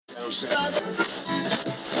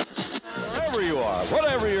Wherever you are,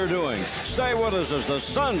 whatever you're doing, stay with us as the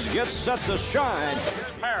Suns get set to shine.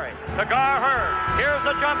 Perry to Gar Hurd. Here's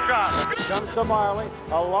the jump shot. Comes to Marley,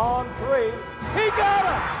 a long three. He got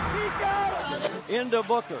it! He got it! Into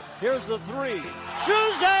Booker. Here's the three.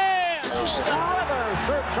 Suzanne! Another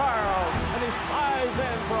Sir Charles, and he flies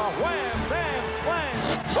in for a wham, bam, slam.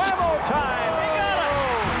 Bravo time! He got it!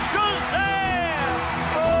 Suzanne!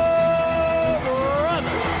 Oh,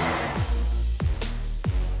 brother!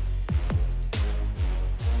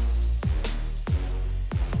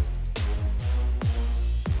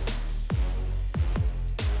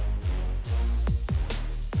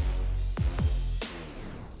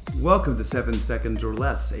 Welcome to 7 Seconds or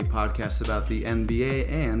Less, a podcast about the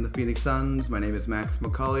NBA and the Phoenix Suns. My name is Max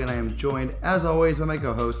McCauley, and I am joined, as always, by my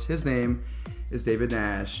co-host. His name is David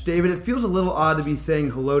Nash. David, it feels a little odd to be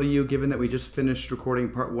saying hello to you, given that we just finished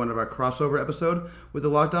recording part one of our crossover episode with the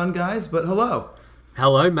Locked On guys, but hello.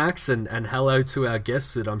 Hello, Max, and hello to our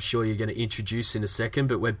guests that I'm sure you're going to introduce in a second,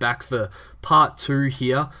 but we're back for part two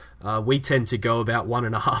here. We tend to go about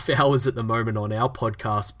 1.5 hours at the moment on our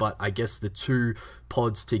podcast, but I guess the two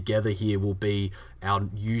pods together here will be our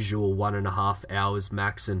usual 1.5 hours,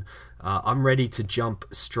 Max, and I'm ready to jump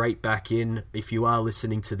straight back in. If you are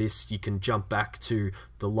listening to this, you can jump back to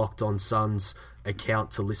the Locked On Suns account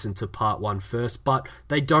to listen to part one first, but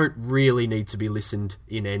they don't really need to be listened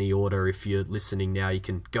in any order. If you're listening now, you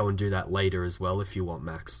can go and do that later as well if you want,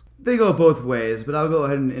 Max. They go both ways, but I'll go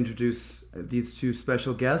ahead and introduce these two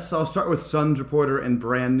special guests. I'll start with Suns reporter and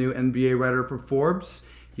brand new NBA writer for Forbes.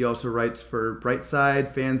 He also writes for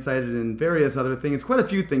Brightside, Fansided, and various other things. Quite a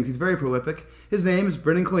few things. He's very prolific. His name is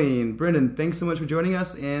Brendan Clean. Brendan, thanks so much for joining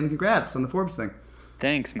us, and congrats on the Forbes thing.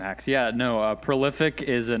 Thanks, Max. Yeah, no, prolific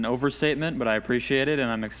is an overstatement, but I appreciate it, and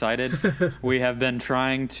I'm excited. We have been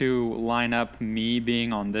trying to line up me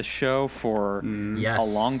being on this show for a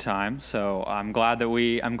long time, so I'm glad that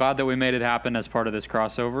we made it happen as part of this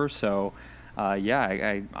crossover. So,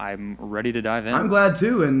 I'm ready to dive in. I'm glad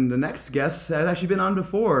too, and the next guest has actually been on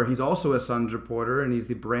before. He's also a Suns reporter, and he's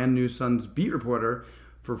the brand new Suns beat reporter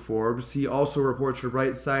for Forbes. He also reports for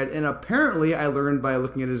Brightside, and apparently, I learned by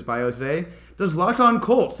looking at his bio today, does Locked On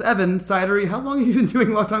Colts. Evan Sidery, how long have you been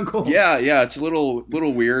doing Locked On Colts? Yeah, it's a little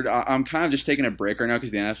weird. I'm kind of just taking a break right now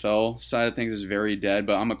because the NFL side of things is very dead,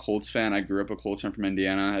 but I'm a Colts fan. I grew up a Colts fan from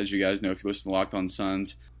Indiana, as you guys know if you listen to Locked On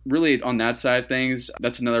Suns. Really, on that side of things,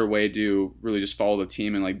 that's another way to really just follow the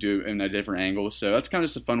team and do it in a different angle. So that's kind of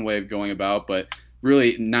just a fun way of going about, but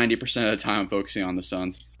really 90% of the time I'm focusing on the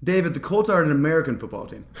Suns. David, the Colts are an American football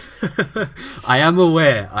team. I am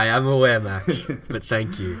aware, Max, but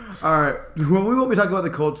thank you. All right, well, we won't be talking about the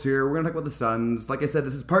Colts here. We're going to talk about the Suns. Like I said,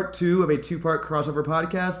 this is part two of a two-part crossover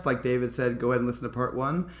podcast. Like David said, go ahead and listen to part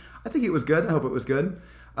one. I think it was good. I hope it was good.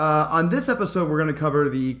 On this episode, we're going to cover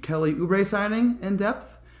the Kelly Oubre signing in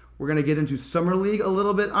depth. We're going to get into Summer League a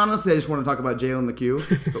little bit. Honestly, I just want to talk about Jalen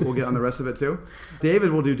McHugh, but we'll get on the rest of it too.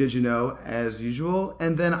 David will do Did You Know, as usual.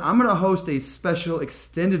 And then I'm going to host a special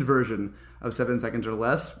extended version of 7 Seconds or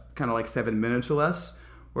Less, kind of like 7 minutes or less,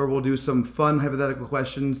 where we'll do some fun hypothetical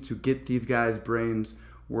questions to get these guys' brains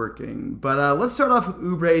working. But let's start off with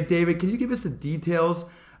Oubre. David, can you give us the details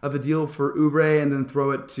of the deal for Oubre and then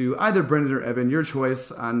throw it to either Brendan or Evan, your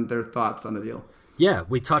choice, on their thoughts on the deal? Yeah,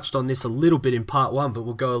 we touched on this a little bit in part one, but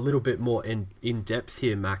we'll go a little bit more in depth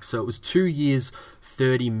here, Max. So it was 2 years,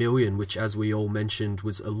 $30 million, which, as we all mentioned,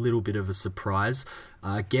 was a little bit of a surprise.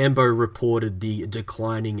 Gambo reported the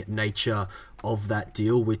declining nature of that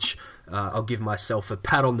deal, which I'll give myself a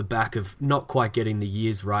pat on the back of not quite getting the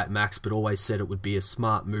years right, Max, but always said it would be a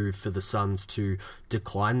smart move for the Suns to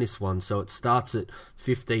decline this one. So it starts at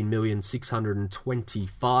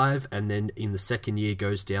 $15,625,000, and then in the second year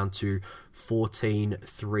goes down to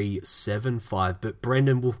 $14,375. But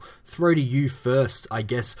Brendan, we'll throw to you first. I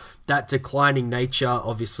guess that declining nature,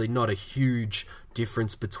 obviously not a huge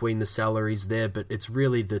difference between the salaries there, but it's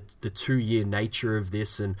really the 2-year nature of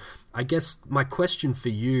this. And I guess my question for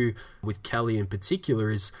you with Kelly in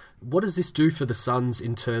particular is, what does this do for the Suns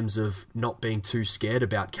in terms of not being too scared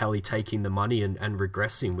about Kelly taking the money and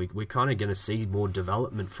regressing? We're kind of going to see more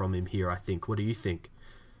development from him here, I think. What do you think?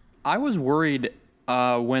 I was worried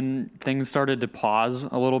when things started to pause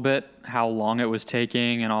a little bit, how long it was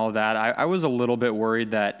taking and all of that. I was a little bit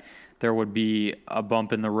worried that there would be a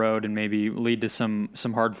bump in the road and maybe lead to some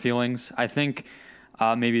hard feelings. I think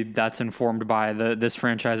maybe that's informed by this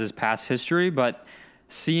franchise's past history, but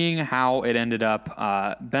seeing how it ended up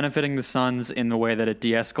benefiting the Suns in the way that it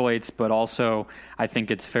de-escalates, but also I think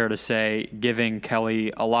it's fair to say giving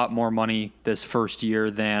Kelly a lot more money this first year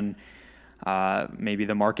than maybe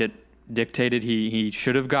the market dictated he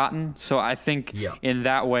should have gotten. So I think in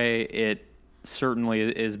that way it certainly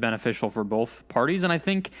is beneficial for both parties. And I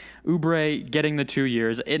think Oubre getting the 2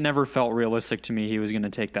 years, it never felt realistic to me he was going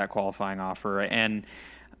to take that qualifying offer. And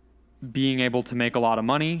being able to make a lot of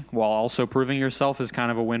money while also proving yourself is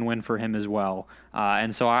kind of a win-win for him as well.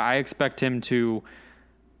 And so I expect him to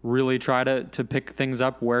really try to pick things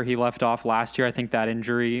up where he left off last year. I think that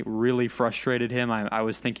injury really frustrated him. I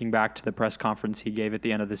was thinking back to the press conference he gave at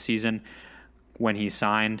the end of the season when he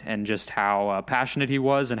signed, and just how passionate he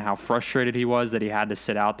was and how frustrated he was that he had to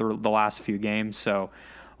sit out the last few games. So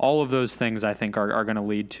all of those things I think are going to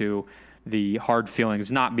lead to the hard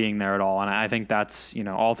feelings not being there at all. And I think that's,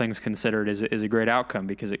 all things considered, is a great outcome,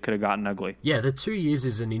 because it could have gotten ugly. Yeah, the 2 years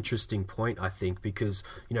is an interesting point, I think, because,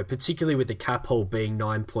 particularly with the cap hold being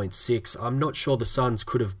 9.6, I'm not sure the Suns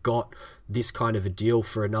could have got this kind of a deal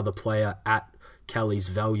for another player at Kelly's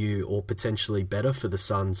value, or potentially better for the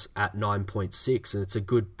Suns at 9.6. And it's a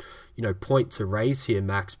good point to raise here,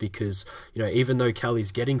 Max, because even though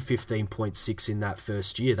Kelly's getting 15.6 in that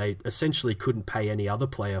first year, they essentially couldn't pay any other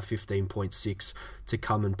player 15.6 to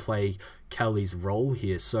come and play Kelly's role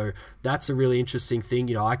here. So that's a really interesting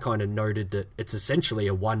thing. I kind of noted that it's essentially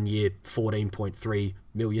a 1 year $14.3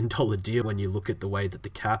 million deal when you look at the way that the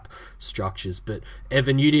cap structures. But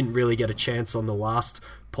Evan, you didn't really get a chance on the last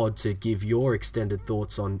pod to give your extended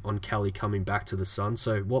thoughts on Kelly coming back to the Suns.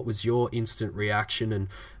 So what was your instant reaction? And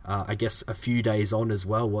I guess a few days on as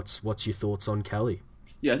well, what's your thoughts on Kelly?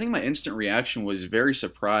 Yeah, I think my instant reaction was very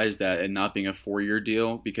surprised at it not being a 4-year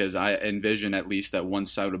deal, because I envisioned at least that one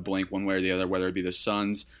side would blink one way or the other, whether it be the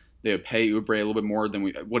Suns. They would pay Oubre a little bit more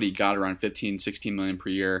than what he got, around $15-16 million per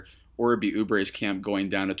year, or it'd be Oubre's camp going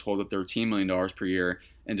down to $12 to $13 million per year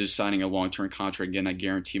and just signing a long-term contract, getting that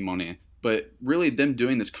guarantee money. But really, them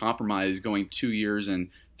doing this compromise, going 2 years and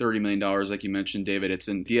 $30 million, like you mentioned, David, it's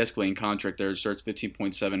a de-escalating contract there. It starts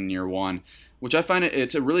 15.7 in year one, which I find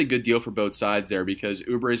it's a really good deal for both sides there, because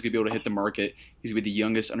Oubre is going to be able to hit the market. He's going to be the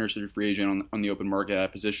youngest unrestricted free agent on the open market at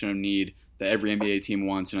a position of need that every NBA team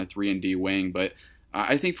wants in a 3-and-D wing. But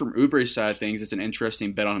I think from Oubre's side of things, it's an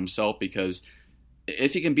interesting bet on himself, because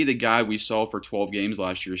if he can be the guy we saw for 12 games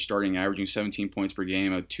last year, starting averaging 17 points per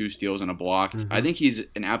game, 2 steals and a block, I think he's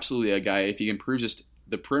absolutely a guy, if he improves just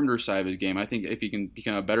the perimeter side of his game, I think if he can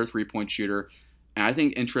become a better three-point shooter, and I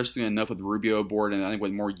think interestingly enough with Rubio aboard, and I think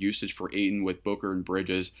with more usage for Ayton with Booker and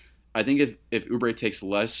Bridges, I think if Oubre takes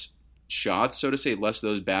less shots, so to say, less of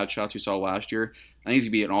those bad shots we saw last year, I think he's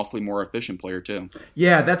going to be an awfully more efficient player too.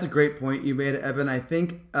 Yeah, that's a great point you made, Evan. I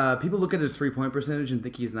think people look at his three-point percentage and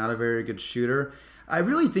think he's not a very good shooter. I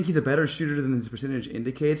really think he's a better shooter than his percentage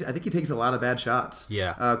indicates. I think he takes a lot of bad shots.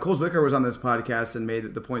 Yeah. Cole Zwicker was on this podcast and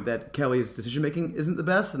made the point that Kelly's decision-making isn't the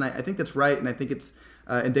best, and I think that's right, and I think it's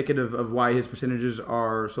indicative of why his percentages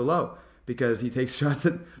are so low, because he takes shots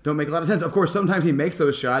that don't make a lot of sense. Of course, sometimes he makes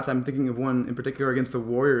those shots. I'm thinking of one in particular against the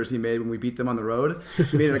Warriors he made when we beat them on the road.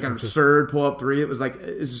 He made like an absurd pull-up three. It was like,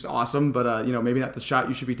 it's just awesome, but maybe not the shot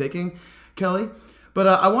you should be taking, Kelly. But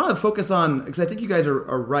I want to focus on, because I think you guys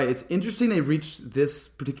are right. It's interesting they reached this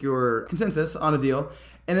particular consensus on a deal.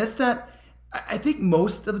 And it's that I think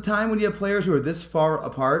most of the time when you have players who are this far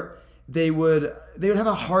apart, they would have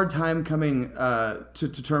a hard time coming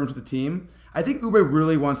to terms with the team. I think Oubre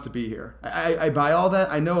really wants to be here. I buy all that.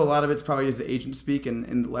 I know a lot of it's probably his agent speak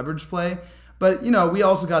and leverage play. But, we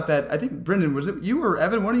also got that, I think, Brendan, was it you or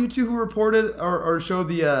Evan, one of you two who reported or showed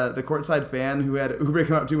the courtside fan who had Oubre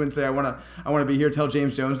come up to you and say, I want to be here, tell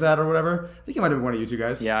James Jones that or whatever? I think it might have been one of you two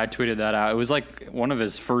guys. Yeah, I tweeted that out. It was like one of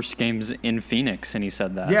his first games in Phoenix, and he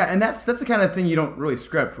said that. Yeah, and that's the kind of thing you don't really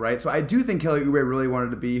script, right? So I do think Kelly Oubre really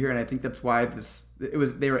wanted to be here, and I think that's why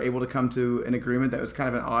they were able to come to an agreement that was kind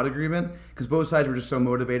of an odd agreement, because both sides were just so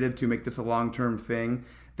motivated to make this a long-term thing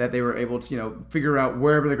that they were able to, figure out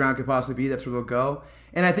wherever the ground could possibly be, that's where they'll go.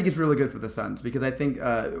 And I think it's really good for the Suns, because I think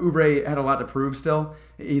Oubre had a lot to prove still.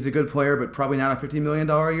 He's a good player, but probably not a $50 million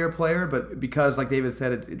a year player. But because, like David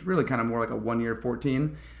said, it's really kind of more like a 1 year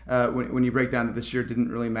 14 when you break down that this year didn't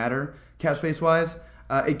really matter cap space-wise.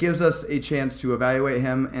 It gives us a chance to evaluate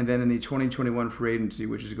him, and then in the 2021 free agency,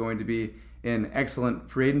 which is going to be an excellent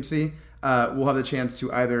free agency, we'll have the chance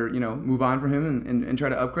to either move on from him and try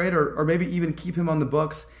to upgrade, or maybe even keep him on the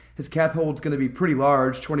books. His cap hold's going to be pretty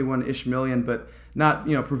large, 21-ish million, but not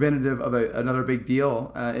preventative of another big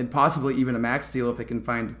deal, and possibly even a max deal if they can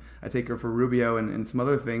find a taker for Rubio and some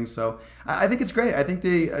other things. So I think it's great. I think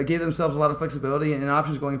they gave themselves a lot of flexibility and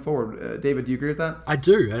options going forward. David, do you agree with that? I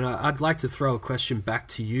do, and I'd like to throw a question back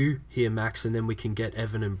to you here, Max, and then we can get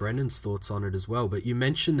Evan and Brendan's thoughts on it as well. But you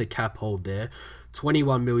mentioned the cap hold there,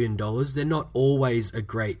 $21 million. They're not always a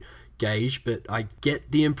great gauge, but I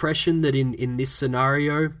get the impression that in this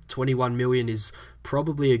scenario, 21 million is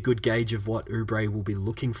probably a good gauge of what Oubre will be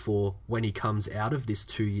looking for when he comes out of this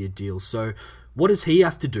 2-year deal. So what does he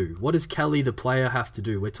have to do? What does Kelly, the player, have to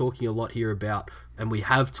do? We're talking a lot here about, and we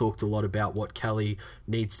have talked a lot about what Kelly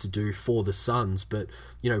needs to do for the Suns, but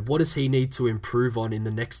what does he need to improve on in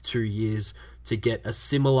the next 2 years to get a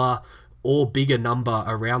similar or bigger number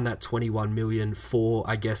around that 21 million for,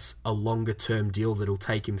 I guess, a longer term deal that'll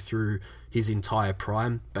take him through his entire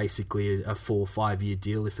prime, basically a 4 or 5 year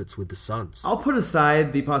deal if it's with the Suns? I'll put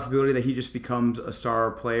aside the possibility that he just becomes a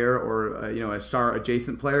star player or a star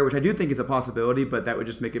adjacent player, which I do think is a possibility, but that would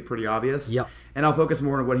just make it pretty obvious. Yep. And I'll focus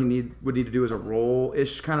more on what he would need to do as a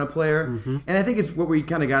role-ish kind of player. Mm-hmm. And I think it's what we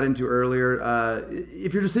kind of got into earlier.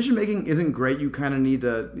 If your decision making isn't great, you kind of need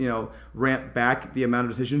to ramp back the amount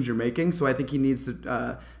of decisions you're making. So I think he needs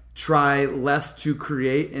to try less to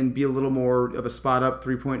create and be a little more of a spot-up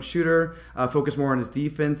three-point shooter, focus more on his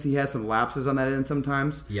defense. He has some lapses on that end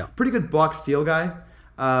sometimes. Yeah. Pretty good block-steal guy,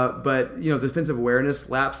 but defensive awareness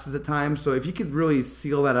lapses at times. So if you could really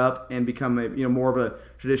seal that up and become more of a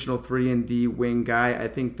traditional 3-and-D wing guy, I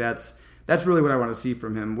think that's really what I want to see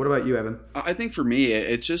from him. What about you, Evan? I think for me,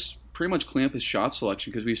 it's just pretty much clean up his shot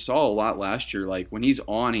selection, because we saw a lot last year. Like when he's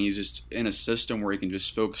on, he's just in a system where he can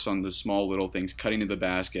just focus on the small little things, cutting to the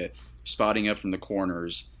basket, spotting up from the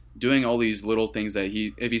corners, doing all these little things that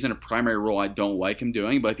if he's in a primary role, I don't like him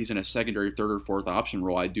doing, but if he's in a secondary, third, or fourth option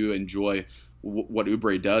role, I do enjoy what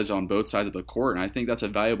Oubre does on both sides of the court, and I think that's a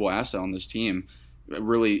valuable asset on this team.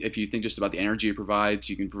 Really, if you think just about the energy it provides,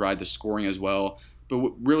 you can provide the scoring as well.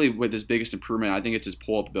 But really, with his biggest improvement, I think it's his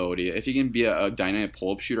pull-up ability. If he can be a dynamic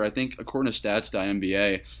pull-up shooter, I think according to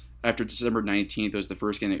Stats.NBA, after December 19th, it was the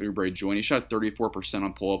first game that Oubre joined, he shot 34%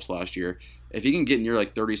 on pull-ups last year. If he can get near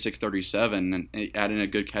like 36, 37, and add in a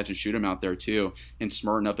good catch and shoot him out there too, and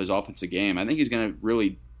smarten up his offensive game, I think he's going to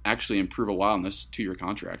really actually improve a lot on this 2-year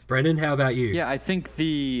contract. Brendan, how about you? Yeah, I think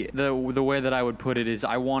the way that I would put it is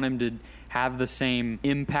I want him to have the same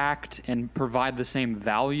impact and provide the same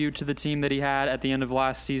value to the team that he had at the end of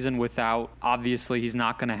last season without, obviously, he's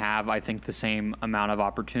not going to have, I think, the same amount of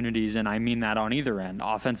opportunities, and I mean that on either end.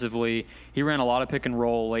 Offensively, he ran a lot of pick and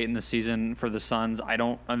roll late in the season for the Suns. I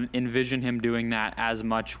don't envision him doing that as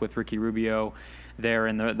much with Ricky Rubio there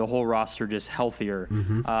and the whole roster just healthier.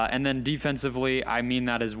 Mm-hmm. And then defensively, I mean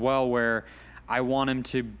that as well, where I want him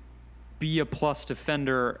to be a plus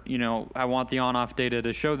defender. I want the on-off data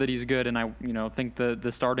to show that he's good, and I think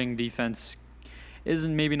the starting defense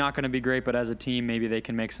isn't maybe not going to be great, but as a team, maybe they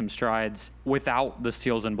can make some strides without the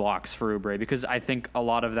steals and blocks for Oubre, because I think a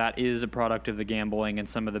lot of that is a product of the gambling and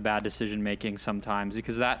some of the bad decision-making sometimes,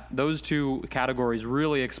 because those two categories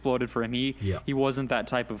really exploded for him. He wasn't that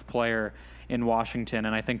type of player in Washington,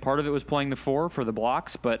 and I think part of it was playing the 4 for the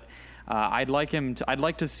blocks, but I'd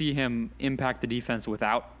like to see him impact the defense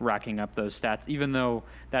without racking up those stats, even though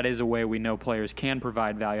that is a way we know players can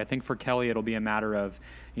provide value. I think for Kelly, it'll be a matter of,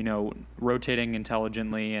 rotating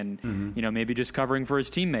intelligently and, maybe just covering for his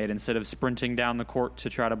teammate instead of sprinting down the court to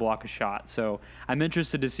try to block a shot. So I'm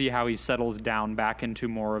interested to see how he settles down back into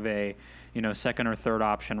more of a, second or third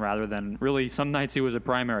option rather than really some nights he was a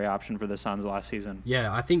primary option for the Suns last season.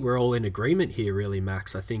 Yeah, I think we're all in agreement here, really,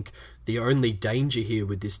 Max. I think the only danger here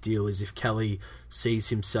with this deal is if Kelly sees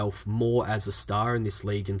himself more as a star in this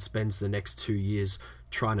league and spends the next 2 years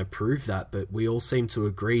trying to prove that. But we all seem to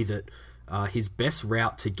agree that his best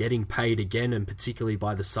route to getting paid again, and particularly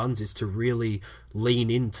by the Suns, is to really lean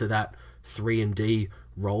into that 3-and-D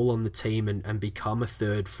role on the team and become a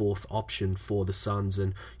third, fourth option for the Suns.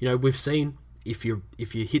 And we've seen if you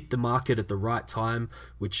hit the market at the right time,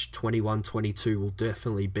 which 21-22 will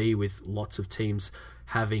definitely be, with lots of teams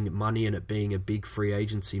having money and it being a big free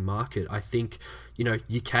agency market, I think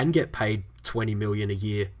you can get paid $20 million a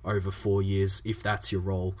year over 4 years if that's your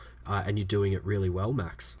role. And you're doing it really well,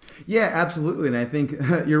 Max. Yeah, absolutely. And I think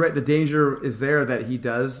you're right. The danger is there that he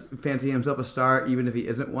does fancy himself a star, even if he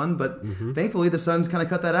isn't one. But thankfully, the Suns kind of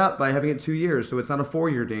cut that out by having it 2 years. So it's not a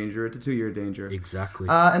 4-year danger. It's a 2-year danger. Exactly.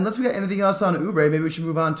 Unless we got anything else on Oubre, maybe we should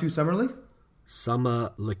move on to Summer League.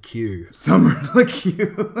 Summer LeCue. Summer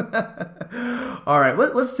LeCue. All right,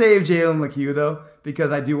 let's save Jalen LeCue, though,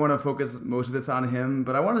 because I do want to focus most of this on him.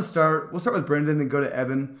 But we'll start with Brendan and go to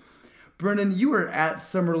Evan. Brendan, you were at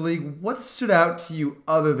Summer League. What stood out to you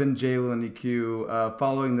other than Jalen LeCue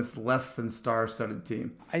following this less than star-studded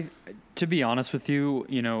team? To be honest with you,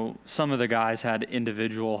 some of the guys had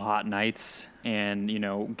individual hot nights, and,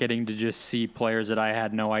 getting to just see players that I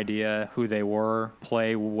had no idea who they were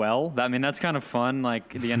play well. That's kind of fun.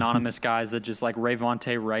 Like the anonymous guys that just like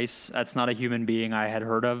Rayvonte Rice, that's not a human being I had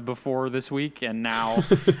heard of before this week. And now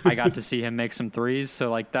I got to see him make some threes.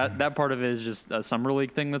 So like that part of it is just a summer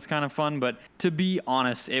league thing that's kind of fun. But to be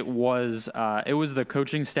honest, it was the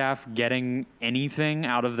coaching staff getting anything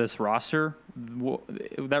out of this roster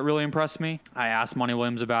that really impressed me. I asked Monty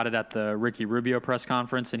Williams about it at the Ricky Rubio press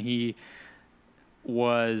conference, and he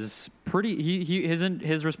was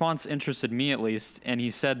his response interested me, at least, and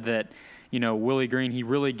he said that Willie Green, he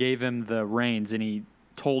really gave him the reins, and he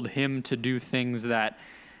told him to do things that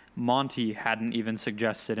Monty hadn't even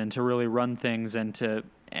suggested, and to really run things, and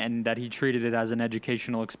that he treated it as an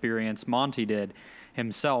educational experience. Monty did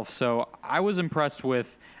himself. So I was impressed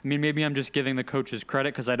with, maybe I'm just giving the coaches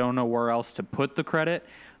credit because I don't know where else to put the credit,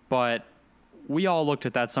 but we all looked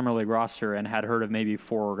at that summer league roster and had heard of maybe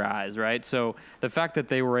 4 guys, right? So the fact that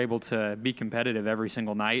they were able to be competitive every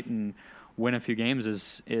single night and win a few games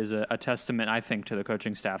is a testament, I think, to the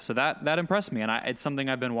coaching staff. So that impressed me, and it's something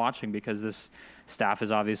I've been watching because this staff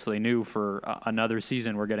is obviously new for another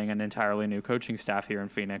season. We're getting an entirely new coaching staff here in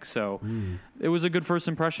Phoenix. So it was a good first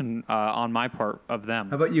impression on my part of them.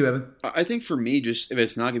 How about you, Evan? I think for me, just if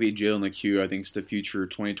it's not going to be Jalen Lecque, I think it's the future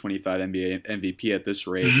 2025 NBA MVP at this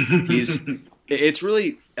rate. It's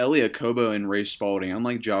really Elie Okobo and Ray Spalding.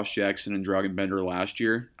 Unlike Josh Jackson and Dragan Bender last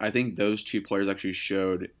year, I think those two players actually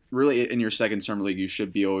showed, really in your second summer league, you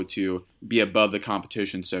should be able to be above the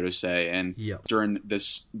competition, so to say. And during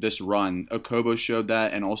this run, Okobo showed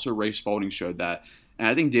that, and also Ray Spalding showed that. And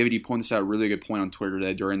I think, David, you pointed this out a really good point on Twitter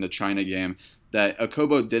today during the China game, that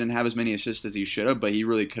Okobo didn't have as many assists as he should have, but he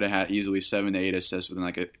really could have had easily 7 to 8 assists within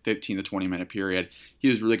like a 15 to 20 minute period. He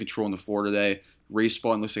was really controlling the floor today. Ray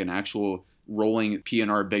Spalding looks like an actual rolling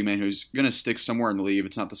PNR big man who's going to stick somewhere in the league. If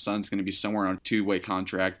it's not the Suns, going to be somewhere on a 2-way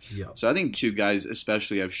contract. So I think 2 guys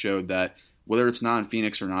especially have showed that whether it's not in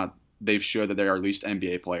Phoenix or not, they've showed that they are at least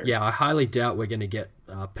NBA players. Yeah, I highly doubt we're going to get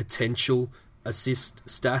potential assist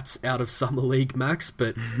stats out of Summer League, Max,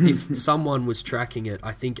 but if someone was tracking it,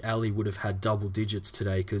 I think Ali would have had double digits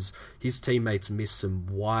today because his teammates missed some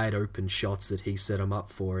wide open shots that he set him up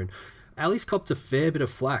for. And Ali's copped a fair bit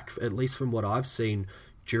of flack, at least from what I've seen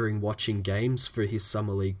during watching games for his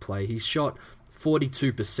Summer League play. He's shot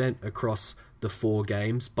 42% across the 4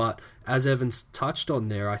 games, but as Evans touched on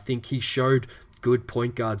there, I think he showed good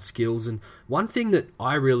point guard skills. And one thing that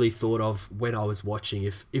I really thought of when I was watching,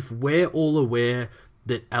 if we're all aware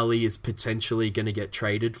that Ali is potentially going to get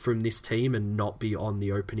traded from this team and not be on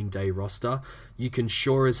the opening day roster, you can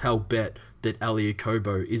sure as hell bet that Elie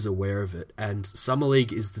Okobo is aware of it. And Summer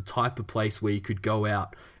League is the type of place where you could go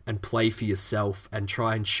out and play for yourself and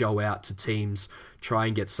try and show out to teams, try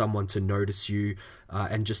and get someone to notice you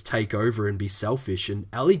and just take over and be selfish. And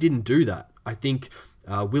Ali didn't do that. I think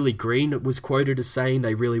Willie Green was quoted as saying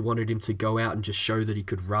they really wanted him to go out and just show that he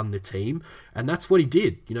could run the team. And that's what he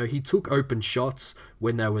did. He took open shots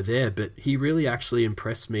when they were there, but he really actually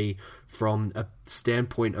impressed me from a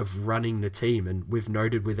standpoint of running the team. And we've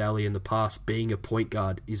noted with Ali in the past, being a point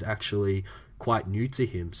guard is actually quite new to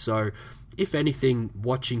him. So if anything,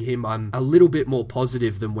 watching him, I'm a little bit more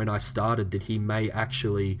positive than when I started that he may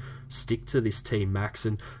actually stick to this team, Max.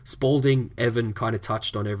 And Spalding, Evan kind of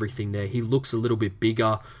touched on everything there. He looks a little bit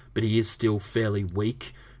bigger, but he is still fairly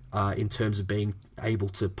weak in terms of being able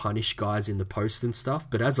to punish guys in the post and stuff.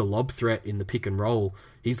 But as a lob threat in the pick and roll,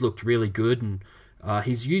 he's looked really good, and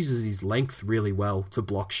he uses his length really well to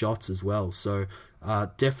block shots as well. So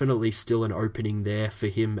definitely still an opening there for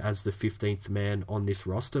him as the 15th man on this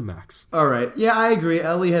roster, Max. All right. Yeah, I agree.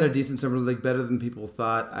 Elie had a decent summer league, better than people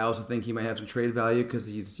thought. I also think he might have some trade value because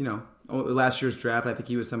he's, last year's draft, I think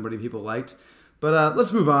he was somebody people liked. But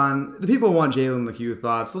let's move on. The people want Jalen Lecque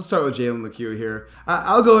thoughts. Let's start with Jalen Lecque here.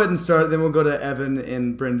 I'll go ahead and start, then we'll go to Evan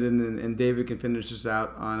and Brendan, and David can finish us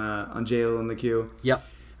out on Jalen Lecque. Yep.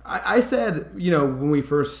 I said, when we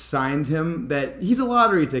first signed him, that he's a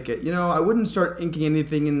lottery ticket. I wouldn't start inking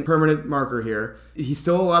anything in permanent marker here. He's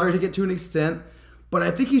still a lottery ticket to an extent, but I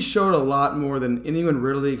think he showed a lot more than anyone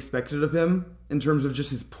really expected of him in terms of just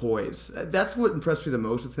his poise. That's what impressed me the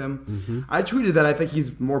most with him. Mm-hmm. I tweeted that I think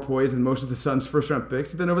he's more poised than most of the Suns' first-round picks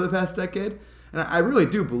have been over the past decade, and I really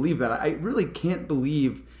do believe that. I really can't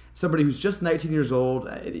believe somebody who's just 19 years old,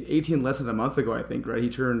 18 less than a month ago, I think, right? He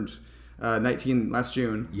turned 19 last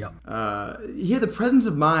June. Yep. He had the presence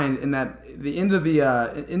of mind in that the end of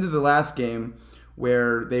the last game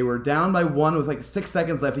where they were down by 1 with like 6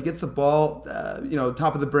 seconds left. He gets the ball,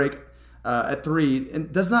 top of the break at 3,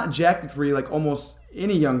 and does not jack the 3 like almost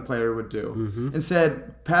any young player would do.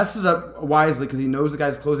 Instead, passes it up wisely because he knows the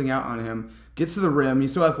guy's closing out on him, gets to the rim,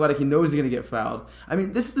 he's so athletic, he knows he's going to get fouled. I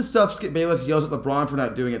mean, this is the stuff Skip Bayless yells at LeBron for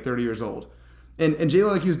not doing at 30 years old. And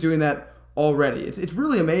Jalen Lecque is doing that already. It's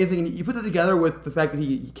really amazing. And you put that together with the fact that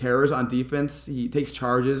he cares on defense, he takes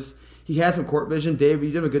charges, he has some court vision. Dave,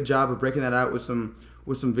 you did a good job of breaking that out with some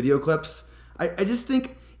video clips. I just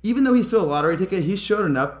think, even though he's still a lottery ticket, he's showed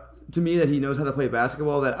enough to me that he knows how to play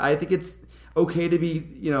basketball that I think it's okay to be,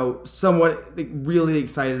 somewhat really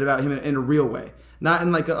excited about him in a real way. Not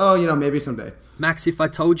in maybe someday. Max, if I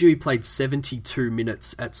told you he played 72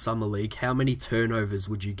 minutes at Summer League, how many turnovers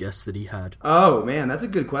would you guess that he had? Oh, man, that's a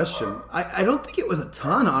good question. I don't think it was a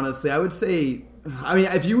ton, honestly. I would say,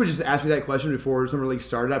 if you would just ask me that question before Summer League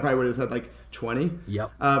started, I probably would have said 20.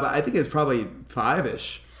 Yep. But I think it's probably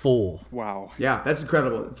 5-ish. 4. Wow. Yeah, that's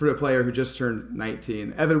incredible for a player who just turned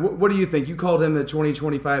 19. Evan, what do you think? You called him the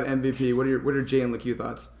 2025 MVP. What are Jalen Lecque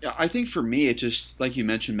thoughts? Yeah, I think for me, it's just, like you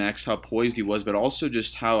mentioned, Max, how poised he was, but also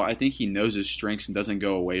just how I think he knows his strengths and doesn't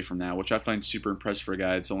go away from that, which I find super impressive for a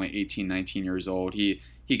guy that's only 18, 19 years old. He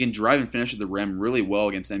can drive and finish at the rim really well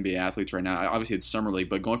against NBA athletes right now. Obviously, it's Summer League,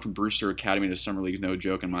 but going from Brewster Academy to Summer League is no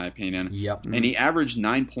joke in my opinion. Yep. And he averaged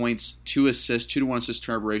 9 points, 2 assists, 2-to-1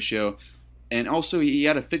 assist-turnover ratio. And also, he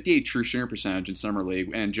had a 58 true shooting percentage in Summer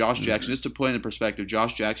League. And Josh Jackson, just to put it in perspective,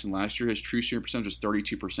 Josh Jackson last year, his true shooting percentage was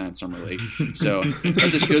 32% in Summer League. So that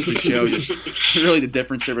just goes to show just really the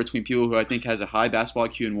difference there between people who I think has a high basketball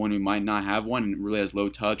IQ and one who might not have one and really has low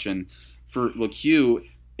touch. And for Lecque,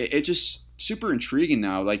 it's just super intriguing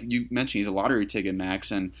now. Like you mentioned, he's a lottery ticket,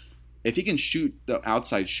 Max. And if he can shoot the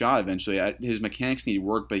outside shot eventually, his mechanics need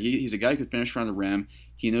work, but he's a guy who could finish around the rim.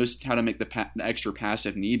 He knows how to make the extra pass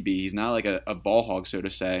if need be. He's not like a ball hog, so to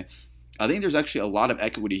say. I think there's actually a lot of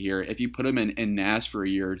equity here. If you put him in NAS for a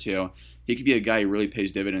year or two, he could be a guy who really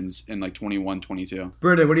pays dividends in 21, 22.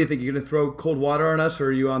 Brendan, what do you think? You're going to throw cold water on us, or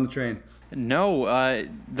are you on the train? No,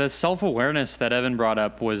 the self-awareness that Evan brought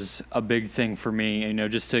up was a big thing for me,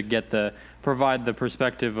 just to provide the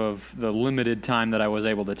perspective of the limited time that I was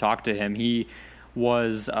able to talk to him. He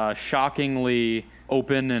was shockingly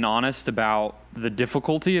open and honest about the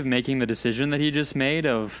difficulty of making the decision that he just made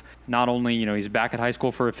of not only, he's back at high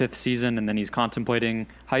school for a 5th season and then he's contemplating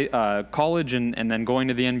college and then going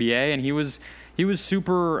to the NBA. And he was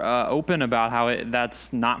super open about how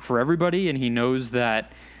that's not for everybody. And he knows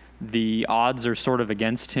that the odds are sort of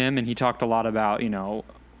against him. And he talked a lot about,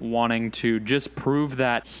 wanting to just prove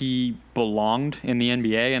that he belonged in the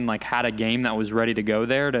NBA and had a game that was ready to go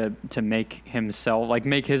there to make himself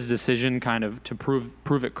make his decision kind of to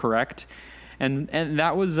prove it correct. And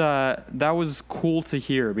that was cool to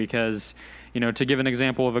hear because, to give an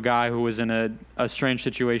example of a guy who was in a strange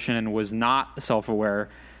situation and was not self-aware,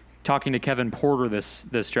 talking to Kevin Porter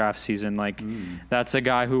this draft season, that's a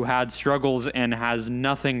guy who had struggles and has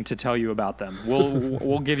nothing to tell you about them.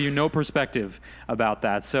 We'll give you no perspective about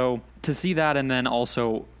that. So to see that and then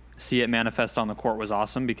also see it manifest on the court was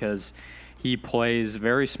awesome because he plays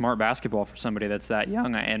very smart basketball for somebody that's that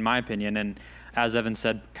young, in my opinion. And as Evan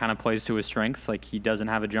said, kind of plays to his strengths. He doesn't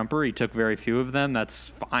have a jumper. He took very few of them. That's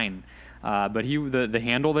fine. But the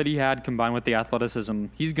handle that he had combined with the athleticism,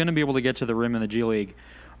 he's going to be able to get to the rim in the G League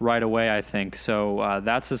right away, I think. So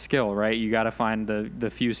that's a skill, right? You got to find the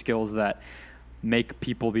few skills that make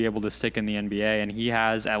people be able to stick in the NBA, and he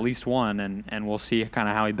has at least one, and we'll see kind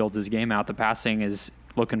of how he builds his game out. The passing is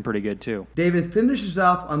looking pretty good too. David, finishes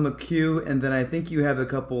off on Lecque, and then I think you have a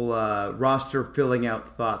couple roster filling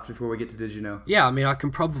out thoughts before we get to Did You Know? Yeah, I can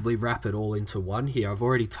probably wrap it all into one here. I've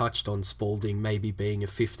already touched on Spalding maybe being a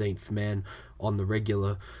 15th man on the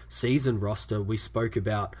regular season roster. We spoke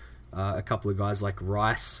about a couple of guys like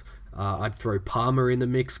Rice. I'd throw Palmer in the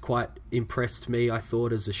mix. Quite impressed me, I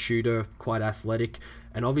thought, as a shooter, quite athletic.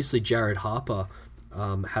 And obviously Jared Harper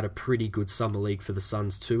had a pretty good summer league for the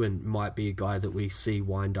Suns too, and might be a guy that we see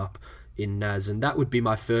wind up in NAS. And that would be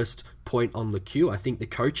my first point on Lecque. I think the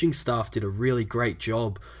coaching staff did a really great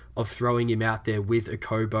job of throwing him out there with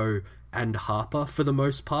Okobo and Harper for the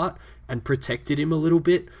most part, and protected him a little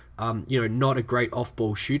bit. Not a great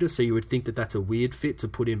off-ball shooter, so you would think that that's a weird fit to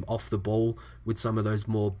put him off the ball with some of those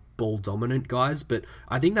more ball-dominant guys, but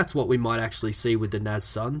I think that's what we might actually see with the NAS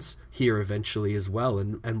Suns here eventually as well,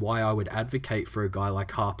 and why I would advocate for a guy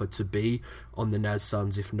like Harper to be on the NAS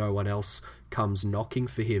Suns if no one else comes knocking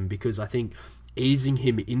for him, because I think easing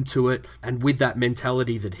him into it, and with that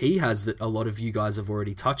mentality that he has that a lot of you guys have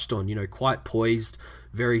already touched on, quite poised,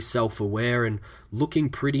 very self-aware, and looking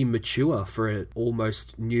pretty mature for an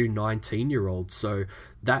almost new 19-year-old. So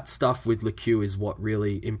that stuff with Lecque is what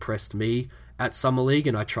really impressed me at Summer League,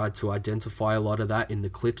 and I tried to identify a lot of that in the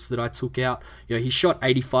clips that I took out. He shot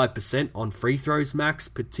 85% on free throws, Max,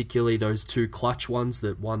 particularly those 2 clutch ones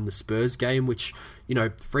that won the Spurs game, which,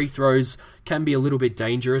 free throws can be a little bit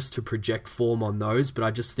dangerous to project form on those, but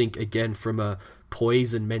I just think, again, from a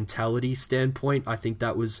poise and mentality standpoint, I think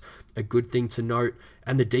that was a good thing to note.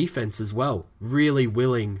 And the defense as well, really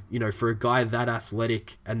willing, for a guy that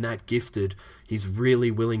athletic and that gifted, he's really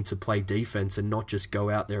willing to play defense and not just go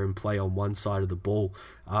out there and play on one side of the ball.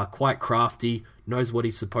 Quite crafty, knows what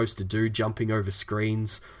he's supposed to do, jumping over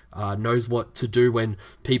screens, knows what to do when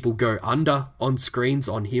people go under on screens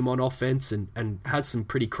on him on offense, and has some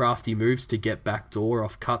pretty crafty moves to get backdoor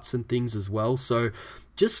off cuts and things as well. So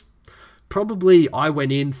just probably I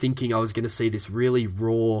went in thinking I was going to see this really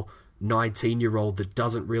raw 19-year-old that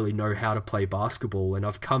doesn't really know how to play basketball, and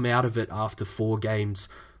I've come out of it after 4 games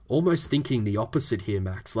almost thinking the opposite here,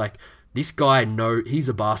 Max. Like, this guy, he's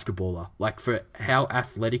a basketballer. Like, for how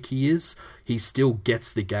athletic he is, he still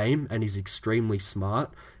gets the game and he's extremely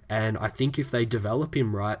smart. And I think if they develop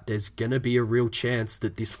him right, there's going to be a real chance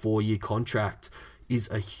that this 4-year contract is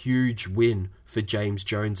a huge win for James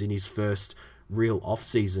Jones in his first real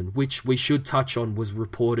offseason, which we should touch on was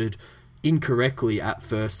reported incorrectly at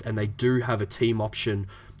first, and they do have a team option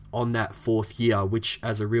on that 4th year, which,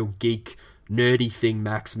 as a real geek nerdy thing,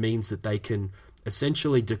 Max, means that they can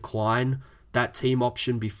essentially decline that team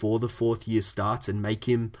option before the 4th year starts and make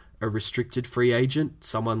him a restricted free agent.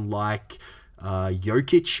 Someone like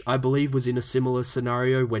Jokic, I believe, was in a similar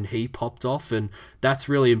scenario when he popped off, and that's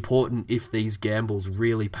really important if these gambles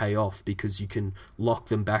really pay off, because you can lock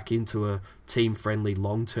them back into a team-friendly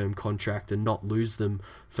long-term contract and not lose them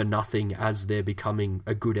for nothing as they're becoming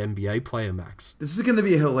a good NBA player, Max. This is going to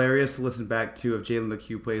be hilarious to listen back to if Jalen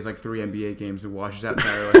LeCue plays like 3 NBA games and washes out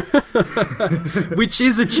entirely. Which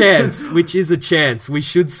is a chance. We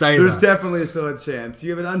should say There's that. definitely still a chance.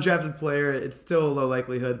 You have an undrafted player. It's still a low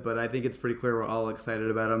likelihood, but I think it's pretty clear we're all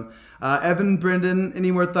excited about him. Evan, Brendan,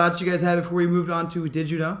 any more thoughts you guys have before we moved on to Did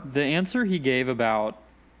You Know? The answer he gave about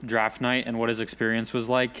draft night and what his experience was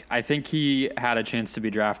like, I think he had a chance to be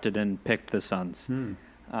drafted and picked the Suns.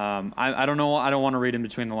 I don't know. I don't want to read in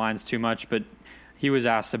between the lines too much, but he was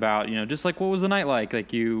asked about, just like, what was the night like?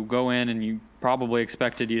 Like, you go in and you probably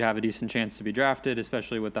expected you'd have a decent chance to be drafted,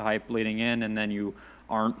 especially with the hype leading in, and then you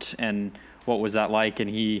aren't. And what was that like? And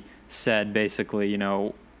he said basically,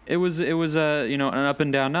 it was a an up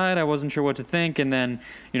and down night. I wasn't sure what to think, and then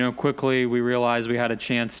quickly we realized we had a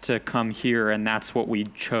chance to come here, and that's what we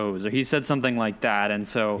chose. Or he said something like that, and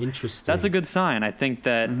so Interesting. That's a good sign. I think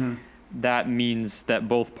that that means that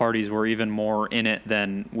both parties were even more in it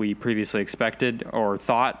than we previously expected or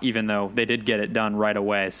thought, even though they did get it done right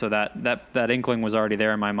away. So that inkling was already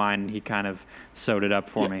there in my mind, and he kind of sewed it up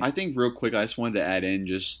for me. I think real quick, I just wanted to add in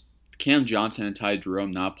just Cam Johnson and Ty Jerome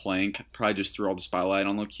not playing probably just threw all the spotlight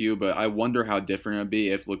on LeCue, but I wonder how different it would be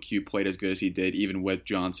if LeCue played as good as he did, even with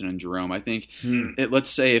Johnson and Jerome. I think, let's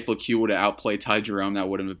say if LeCue would have outplayed Ty Jerome, that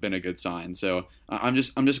would have been a good sign. So I'm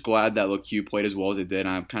just glad that LeCue played as well as it did,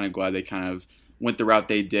 and I'm kind of glad they kind of went the route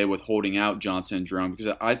they did with holding out Johnson and Jerome,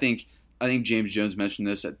 because I think James Jones mentioned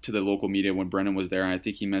this to the local media when Brennan was there, and I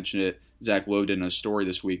think he mentioned it, Zach Lowe did in a story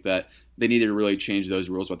this week, that they needed to really change those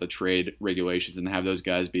rules about the trade regulations and have those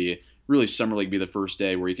guys be really Summer League be the first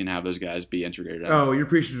day where you can have those guys be integrated. Oh, you're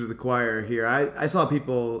preaching to the choir here. I saw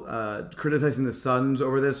people criticizing the Suns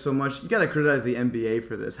over this so much. You got to criticize the NBA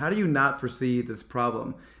for this. How do you not foresee this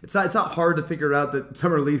problem? It's not hard to figure out that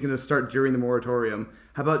Summer League's going to start during the moratorium.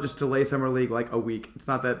 How about just delay Summer League like a week? It's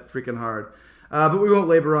not that freaking hard. But we won't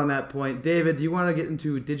labor on that point. David, do you want to get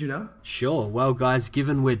into Did You Know? Sure. Well, guys,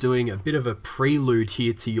 given we're doing a bit of a prelude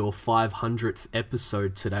here to your 500th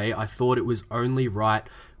episode today, I thought it was only right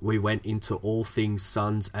we went into all things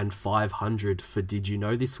Suns and 500 for Did You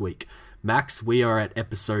Know this week. Max, we are at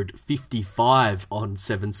episode 55 on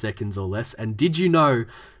 7 seconds or less, and did you know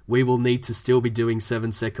we will need to still be doing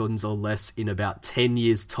 7 seconds or less in about 10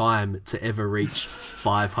 years' time to ever reach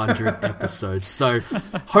 500 episodes. So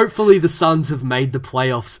hopefully the Suns have made the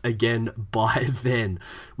playoffs again by then.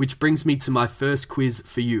 Which brings me to my first quiz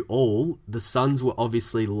for you all. The Suns were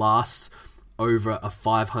obviously last over a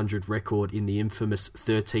 500 record in the infamous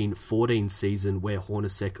 13-14 season where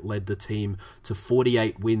Hornacek led the team to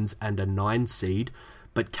 48 wins and a 9 seed.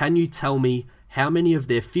 But can you tell me how many of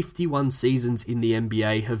their 51 seasons in the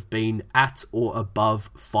NBA have been at or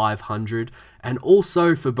above 500? And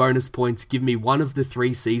also, for bonus points, give me one of the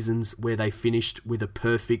 3 seasons where they finished with a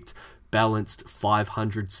perfect balanced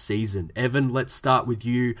 500 season. Evan, let's start with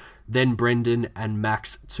you, then Brendan and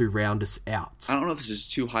Max to round us out. I don't know if this is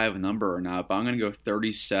too high of a number or not, but I'm going to go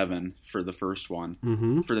 37 for the first one.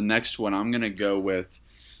 Mm-hmm. For the next one, I'm going to go with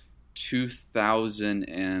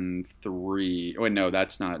 2003. Wait, no,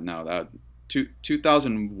 that's not. No, that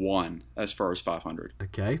 2001 as far as 500.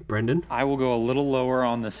 Okay, Brendan? I will go a little lower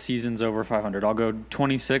on the seasons over 500. I'll go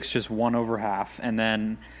 26, just one over half, and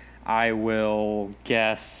then I will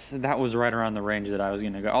guess that was right around the range that I was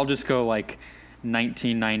going to go. I'll just go like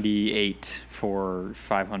 1998 for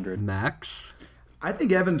 500. Max? I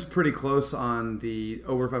think Evan's pretty close on the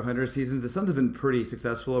over 500 seasons. The Suns have been pretty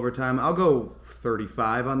successful over time. I'll go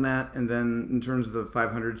 35 on that, and then in terms of the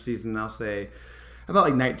 500 season, I'll say about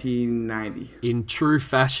like 1990. In true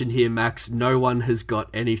fashion here, Max, no one has got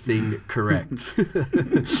anything correct.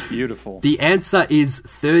 Beautiful. The answer is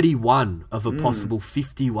 31 of a possible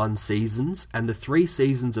 51 seasons, and the 3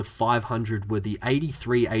 seasons of 500 were the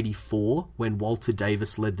 83-84 when Walter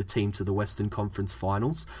Davis led the team to the Western Conference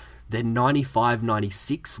Finals, then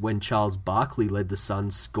 95-96 when Charles Barkley led the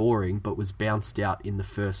Suns scoring but was bounced out in the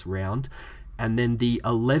first round, and then the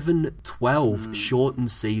 11-12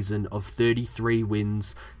 shortened season of 33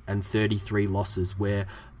 wins and 33 losses where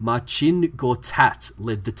Marcin Gortat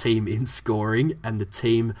led the team in scoring and the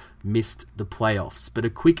team missed the playoffs. But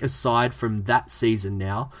a quick aside from that season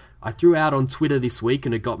now, I threw out on Twitter this week,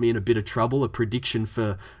 and it got me in a bit of trouble, a prediction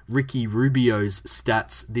for Ricky Rubio's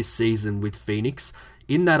stats this season with Phoenix.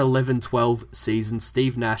 In that 11-12 season,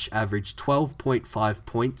 Steve Nash averaged 12.5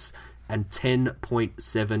 points and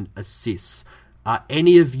 10.7 assists. Are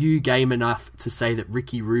any of you game enough to say that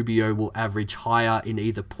Ricky Rubio will average higher in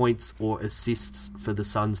either points or assists for the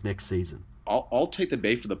Suns next season? I'll take the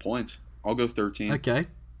bait for the points. I'll go 13. Okay.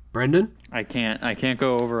 Brendan? I can't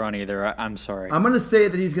go over on either. I'm sorry. I'm going to say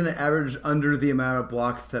that he's going to average under the amount of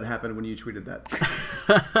blocks that happened when you tweeted that.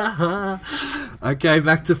 Okay,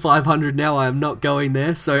 back to 500 now. I am not going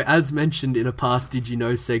there. So as mentioned in a past Did You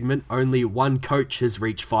Know segment, only one coach has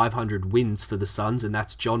reached 500 wins for the Suns, and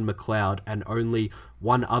that's John McLeod, and only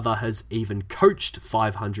one other has even coached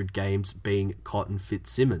 500 games, being Cotton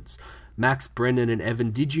Fitzsimmons. Max, Brennan, and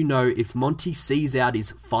Evan, did you know if Monty sees out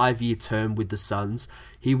his 5-year term with the Suns,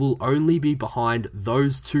 he will only be behind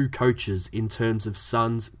those 2 coaches in terms of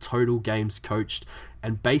Suns total games coached,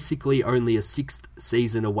 and basically only a 6th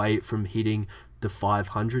season away from hitting the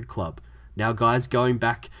 500 club. Now, guys, going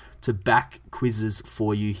back to back quizzes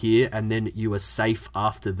for you here, and then you are safe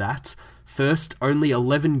after that. First, only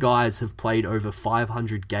 11 guys have played over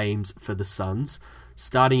 500 games for the Suns.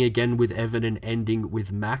 Starting again with Evan and ending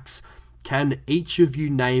with Max. Can each of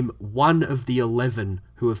you name one of the 11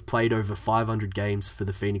 who have played over 500 games for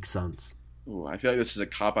the Phoenix Suns? Ooh, I feel like this is a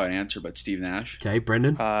cop-out answer, but Steve Nash. Okay,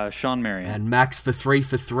 Brendan. Sean Marion. And Max for 3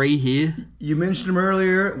 for 3 here. You mentioned him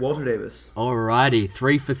earlier, Walter Davis. Alrighty,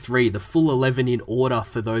 3 for 3. The full 11 in order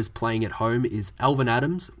for those playing at home is Alvin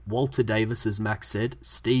Adams, Walter Davis, as Max said,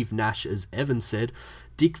 Steve Nash, as Evan said,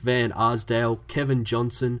 Dick Van Arsdale, Kevin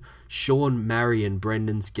Johnson, Sean Marion,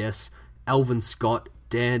 Brendan's guess, Alvin Scott,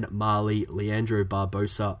 Dan Marley, Leandro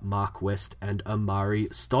Barbosa, Mark West, and Amari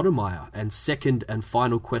Stoudemire. And second and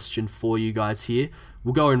final question for you guys here.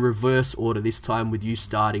 We'll go in reverse order this time with you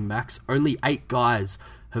starting, Max. Only 8 guys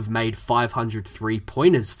have made 500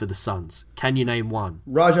 3-pointers for the Suns. Can you name one?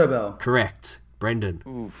 Raja Bell. Correct. Brendan.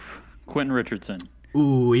 Oof. Quentin Richardson.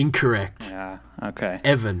 Ooh, incorrect. Yeah, okay.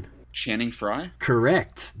 Evan. Channing Frye?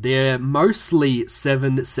 Correct. They're mostly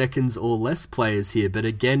 7 seconds or less players here, but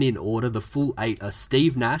again in order, the full 8 are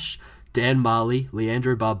Steve Nash, Dan Marley,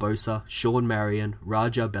 Leandro Barbosa, Sean Marion,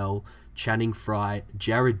 Raja Bell, Channing Frye,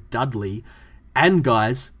 Jared Dudley, and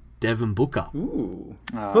guys, Devin Booker. Ooh.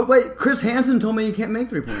 But wait, Chris Hansen told me you can't make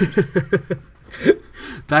 3-pointers.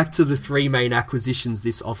 Back to the 3 main acquisitions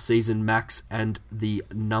this offseason, Max, and the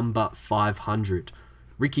number 500.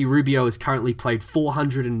 Ricky Rubio has currently played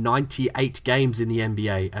 498 games in the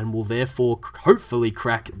NBA and will therefore hopefully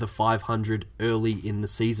crack the 500 early in the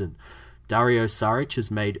season. Dario Saric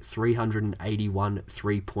has made 381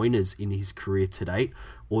 3-pointers in his career to date,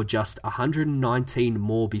 or just 119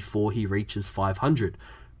 more before he reaches 500.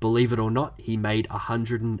 Believe it or not, he made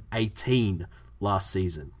 118 last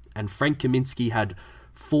season. And Frank Kaminsky had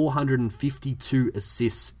 452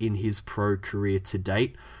 assists in his pro career to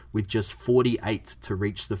date, with just 48 to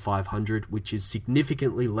reach the 500, which is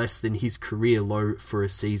significantly less than his career low for a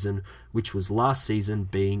season, which was last season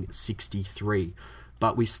being 63.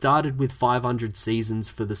 But we started with 500 seasons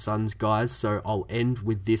for the Suns, guys, so I'll end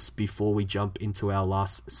with this before we jump into our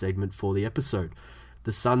last segment for the episode.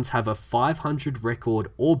 the Suns have a 500 record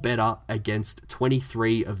or better against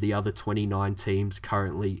 23 of the other 29 teams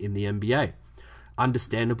currently in the NBA.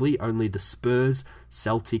 Understandably, only the Spurs,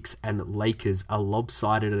 Celtics, and Lakers are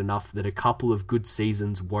lopsided enough that a couple of good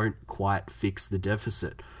seasons won't quite fix the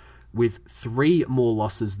deficit. With 3 more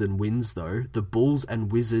losses than wins, though, the Bulls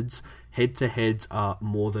and Wizards head-to-heads are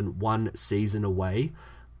more than 1 season away.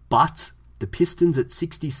 But the Pistons at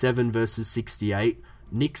 67 versus 68,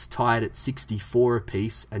 Knicks tied at 64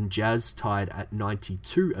 apiece, and Jazz tied at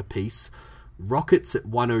 92 apiece, Rockets at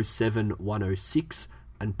 107-106,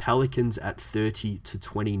 and Pelicans at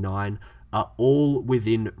 30-29 are all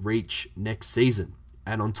within reach next season.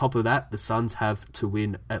 And on top of that, the Suns have to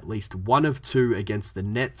win at least one of 2 against the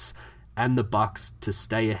Nets and the Bucks to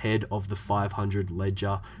stay ahead of the 500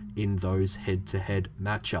 ledger in those head-to-head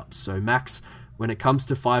matchups. So Max, when it comes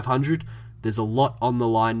to 500, there's a lot on the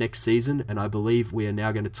line next season, and I believe we are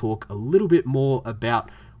now going to talk a little bit more about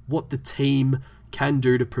what the team can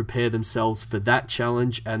do to prepare themselves for that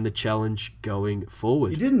challenge and the challenge going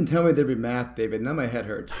forward. You didn't tell me there'd be math, David. Now my head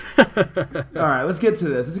hurts. All right, let's get to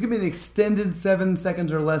this. This is going to be an extended 7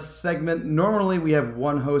 seconds or less segment. Normally, we have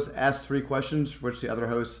one host ask 3 questions, for which the other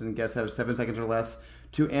hosts and guests have 7 seconds or less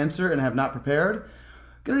to answer and have not prepared.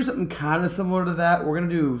 Going to do something kind of similar to that. We're going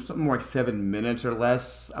to do something more like 7 minutes or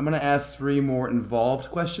less. I'm going to ask 3 more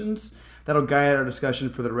involved questions that'll guide our discussion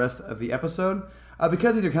for the rest of the episode.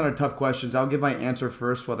 Because these are kind of tough questions, I'll give my answer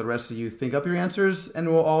first while the rest of you think up your answers, and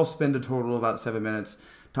we'll all spend a total of about 7 minutes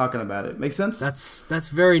talking about it. Make sense? That's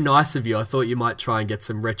very nice of you. I thought you might try and get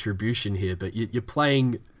some retribution here, but you're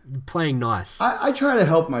playing nice. I try to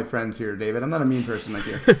help my friends here, David. I'm not a mean person like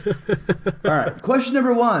you. All right, question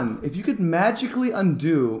number 1. If you could magically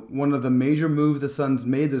undo one of the major moves the Suns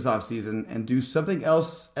made this offseason and do something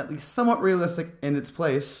else at least somewhat realistic in its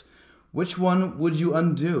place, which one would you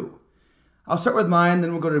undo? I'll start with mine,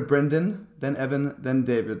 then we'll go to Brendan, then Evan, then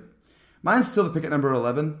David. Mine's still the pick at number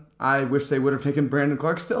 11. I wish they would have taken Brandon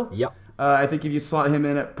Clark still. Yep. I think if you slot him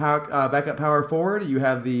in at backup power forward, you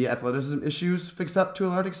have the athleticism issues fixed up to a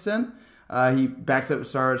large extent. He backs up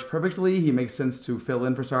Sarge perfectly. He makes sense to fill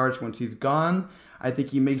in for Sarge once he's gone. I think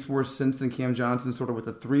he makes more sense than Cam Johnson sort of with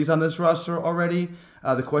the 3s on this roster already.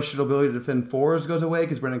 The questionable ability to defend 4s goes away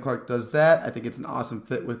because Brandon Clark does that. I think it's an awesome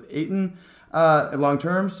fit with Ayton. Long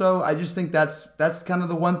term, so I just think that's kind of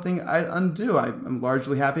the one thing I'd undo. I'm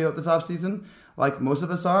largely happy about this offseason, like most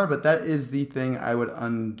of us are, but that is the thing I would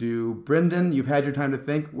undo. Brendan, you've had your time to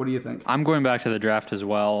think. What do you think? I'm going back to the draft as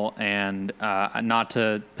well, and not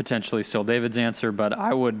to potentially steal David's answer, but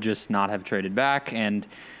I would just not have traded back, and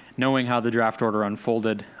knowing how the draft order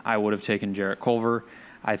unfolded, I would have taken Jarrett Culver.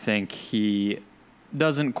 I think he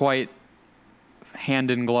doesn't quite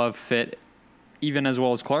hand-in-glove fit even as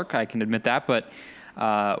well as Clark, I can admit that, but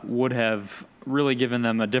would have really given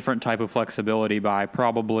them a different type of flexibility by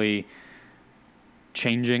probably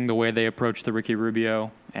changing the way they approach the Ricky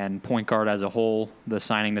Rubio and point guard as a whole, the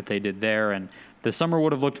signing that they did there. And the summer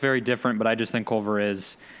would have looked very different, but I just think Culver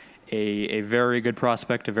is a very good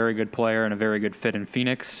prospect, a very good player, and a very good fit in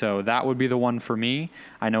Phoenix. So that would be the one for me.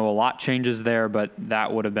 I know a lot changes there, but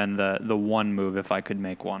that would have been the one move if I could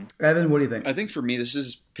make one. Evan, what do you think? I think for me, this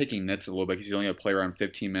is picking nits a little bit because he's only a player around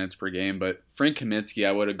 15 minutes per game. But Frank Kaminsky,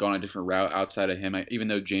 I would have gone a different route outside of him. Even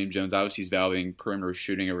though James Jones, obviously, is valuing perimeter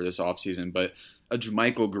shooting over this offseason. But a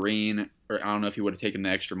JaMychal Green, or I don't know if he would have taken the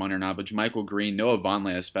extra money or not, but JaMychal Green, Noah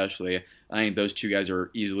Vonleh especially, I think those 2 guys would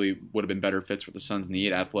have been better fits for the Suns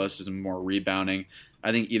need. Athleticism, more rebounding.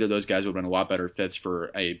 I think either of those guys would have been a lot better fits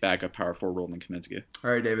for a backup power forward role than Kaminsky.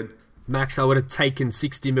 All right, David. Max, I would have taken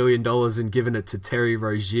 $60 million and given it to Terry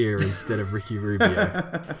Rozier instead of Ricky Rubio.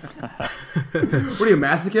 What are you, a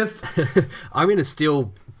masochist? I'm going to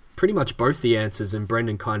steal pretty much both the answers, and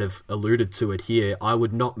Brendan kind of alluded to it here. I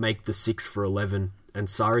would not make the 6 for 11 and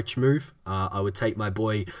Saric move. I would take my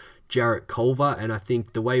boy Jarrett Culver, and I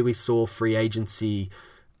think the way we saw free agency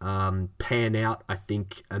pan out, I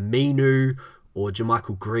think Aminu or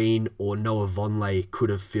JaMychal Green or Noah Vonleh could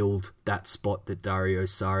have filled that spot that Dario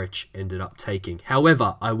Saric ended up taking.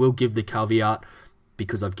 However, I will give the caveat,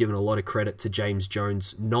 because I've given a lot of credit to James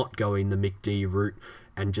Jones not going the McD route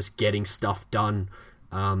and just getting stuff done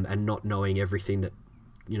and not knowing everything that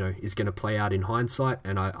is going to play out in hindsight,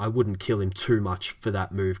 and I wouldn't kill him too much for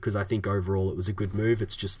that move because I think overall it was a good move.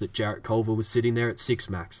 It's just that Jarrett Culver was sitting there at 6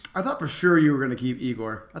 max. I thought for sure you were going to keep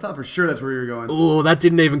Igor. I thought for sure that's where you were going. Oh, that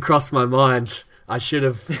didn't even cross my mind. I should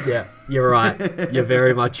have. Yeah, you're right. You're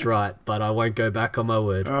very much right, but I won't go back on my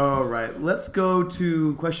word. All right, let's go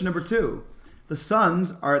to question number 2. The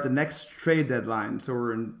Suns are at the next trade deadline, so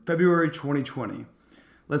we're in February 2020.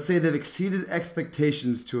 Let's say they've exceeded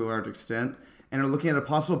expectations to a large extent, and are looking at a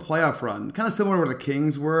possible playoff run. Kind of similar to where the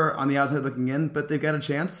Kings were on the outside looking in, but they've got a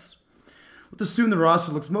chance. Let's assume the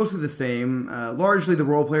roster looks mostly the same. Largely the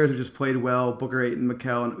role players have just played well. Booker, Ayton,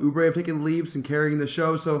 Mikal, and Oubre have taken leaps and carrying the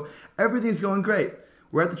show, so everything's going great.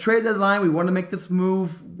 We're at the trade deadline. We want to make this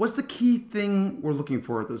move. What's the key thing we're looking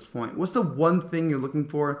for at this point? What's the one thing you're looking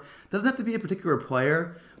for? Doesn't have to be a particular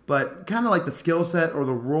player, but kind of like the skill set or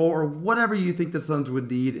the role or whatever you think the Suns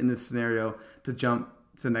would need in this scenario to jump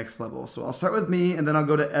to the next level. So I'll start with me, and then I'll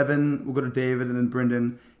go to Evan, we'll go to David, and then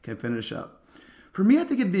Brendan can finish up. For me, I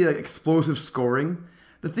think it'd be like explosive scoring.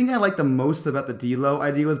 The thing I like the most about the D'Lo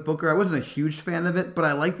idea with Booker, I wasn't a huge fan of it, but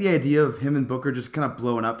I like the idea of him and Booker just kind of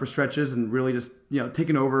blowing up for stretches and really just,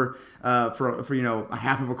 taking over for a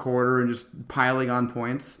half of a quarter and just piling on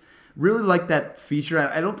points. Really like that feature.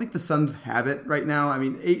 I don't think the Suns have it right now. I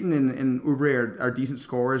mean, Ayton and Oubre are decent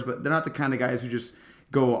scorers, but they're not the kind of guys who just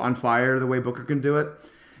go on fire the way Booker can do it.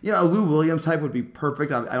 A Lou Williams type would be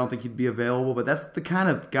perfect. I don't think he'd be available, but that's the kind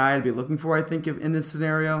of guy I'd be looking for, I think, in this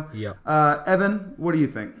scenario. Yeah. Evan, what do you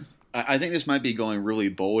think? I think this might be going really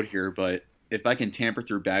bold here, but if I can tamper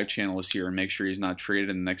through back channels here and make sure he's not traded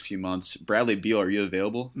in the next few months, Bradley Beal, are you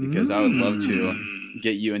available? Because I would love to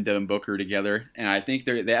get you and Devin Booker together. And I think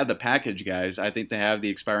they have the package, guys. I think they have the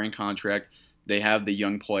expiring contract. They have the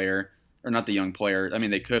young player, or not the young player. I mean,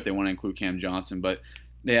 they could if they want to include Cam Johnson, but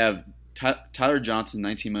they have Tyler Johnson's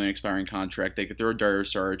 $19 million expiring contract. They could throw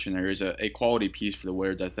Darius Saric, and there is a quality piece for the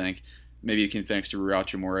Wizards, I think. Maybe you can fix to Rui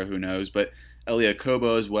Hachimura, who knows. But Elie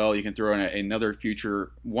Okobo as well. You can throw in another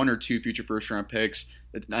one or two future first-round picks.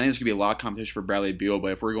 I think there's going to be a lot of competition for Bradley Beal,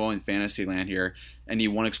 but if we're going fantasy land here and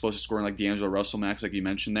you want explosive scoring like D'Angelo Russell, Max, like you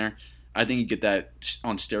mentioned there, I think you get that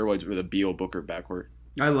on steroids with a Beal-Booker backcourt.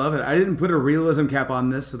 I love it. I didn't put a realism cap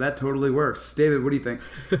on this, so that totally works. David, what do you think?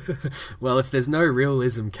 Well, if there's no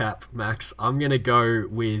realism cap, Max, I'm going to go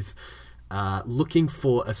with looking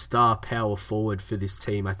for a star power forward for this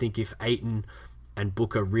team. I think if Ayton and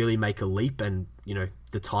Booker really make a leap and,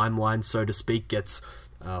 the timeline, so to speak, gets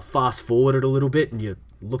fast forwarded a little bit and you're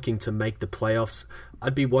looking to make the playoffs,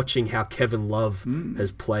 I'd be watching how Kevin Love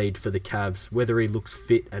has played for the Cavs, whether he looks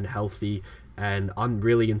fit and healthy. And I'm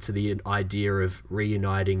really into the idea of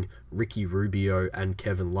reuniting Ricky Rubio and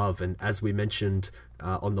Kevin Love. And as we mentioned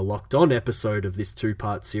on the Locked On episode of this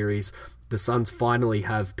two-part series, the Suns finally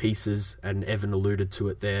have pieces, and Evan alluded to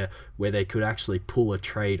it there, where they could actually pull a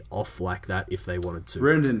trade off like that if they wanted to.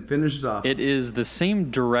 Brendan, finish off. It is the same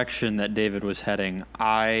direction that David was heading.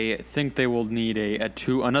 I think they will need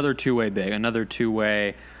another two-way big, another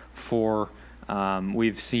two-way for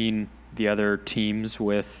we've seen the other teams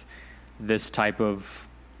with this type of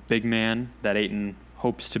big man that Ayton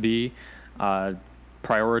hopes to be,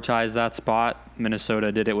 prioritize that spot.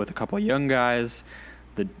 Minnesota did it with a couple of young guys.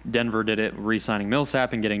 Denver did it re-signing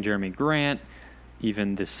Millsap and getting Jeremy Grant.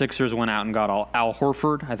 Even the Sixers went out and got Al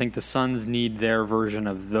Horford. I think the Suns need their version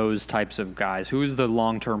of those types of guys. Who is the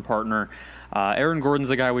long-term partner? Aaron Gordon's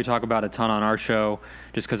the guy we talk about a ton on our show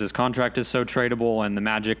just because his contract is so tradable, and the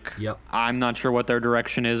Magic, I'm not sure what their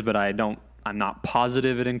direction is, but I'm not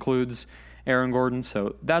positive it includes Aaron Gordon.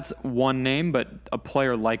 So that's one name, but a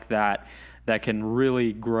player like that can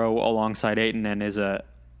really grow alongside Ayton and is a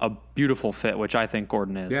beautiful fit, which I think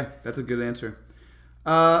Gordon is. Yeah, that's a good answer.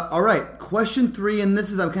 All right, question 3, and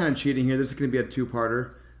I'm kind of cheating here. This is going to be a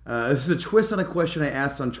two-parter. This is a twist on a question I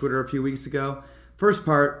asked on Twitter a few weeks ago. First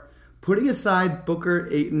part, putting aside Booker,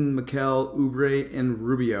 Ayton, Mikal, Oubre, and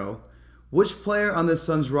Rubio, which player on the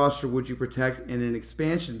Suns roster would you protect in an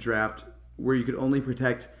expansion draft where you could only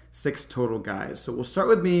protect 6 total guys? So we'll start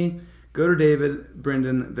with me, go to David,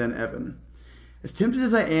 Brendan, then Evan. As tempted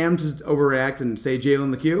as I am to overreact and say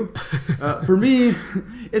Jalen LeCue, for me,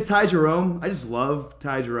 it's Ty Jerome. I just love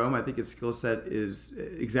Ty Jerome. I think his skill set is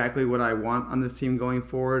exactly what I want on this team going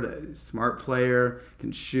forward. A smart player,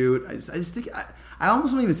 can shoot. I just think I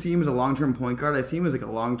almost don't even see him as a long-term point guard. I see him as like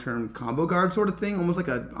a long-term combo guard sort of thing, almost like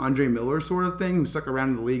a Andre Miller sort of thing who stuck around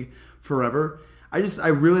in the league forever. I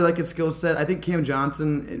really like his skill set. I think Cam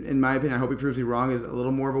Johnson, in my opinion, I hope he proves me wrong, is a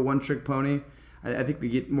little more of a one-trick pony. I think we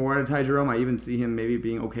get more out of Ty Jerome. I even see him maybe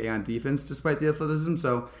being okay on defense despite the athleticism.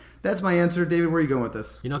 So that's my answer. David, where are you going with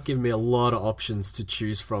this? You're not giving me a lot of options to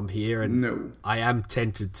choose from here. And no. I am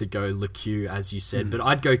tempted to go LeCue, as you said, but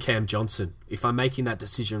I'd go Cam Johnson. If I'm making that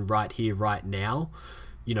decision right here, right now,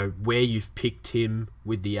 where you've picked him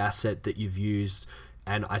with the asset that you've used,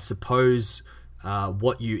 and I suppose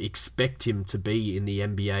what you expect him to be in the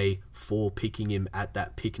NBA for picking him at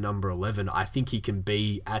that pick number 11, I think he can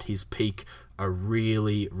be at his peak a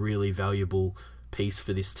really, really valuable piece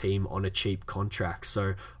for this team on a cheap contract.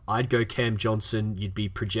 So I'd go Cam Johnson. You'd be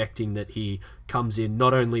projecting that he comes in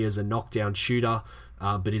not only as a knockdown shooter,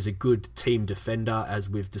 but is a good team defender, as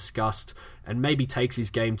we've discussed, and maybe takes his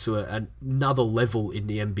game to another level in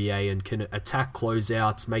the NBA and can attack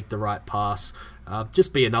closeouts, make the right pass,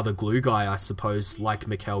 just be another glue guy, I suppose, like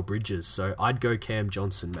Mikal Bridges. So I'd go Cam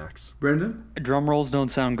Johnson, Max. Brendan? Drum rolls don't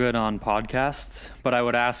sound good on podcasts, but I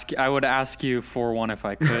would ask you for one if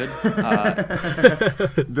I could.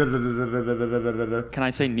 Can I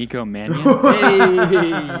say Nico Mannion?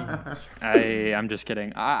 Hey! I'm just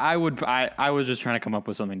kidding. I was just trying to come up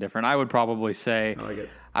with something different. I would probably say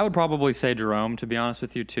Jerome, to be honest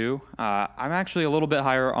with you, too. I'm actually a little bit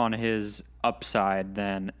higher on his upside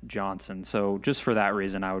than Johnson. So just for that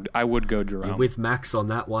reason, I would go Jerome. With Max on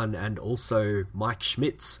that one, and also Mike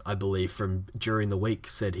Schmitz, I believe, from during the week,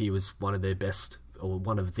 said he was one of the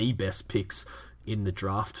best picks in the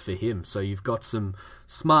draft for him. So you've got some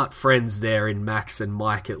smart friends there in Max and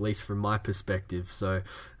Mike, at least from my perspective. So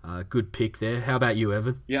good pick there. How about you,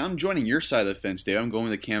 Evan? Yeah, I'm joining your side of the fence, Dave. I'm going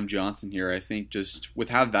with Cam Johnson here. I think just with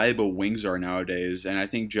how valuable wings are nowadays, and I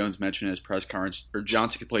think Jones mentioned in his press conference, or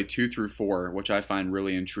Johnson could play 2 through 4, which I find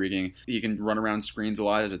really intriguing. He can run around screens a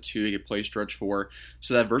lot as a 2. He could play stretch 4.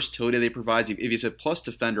 So that versatility that he provides, if he's a plus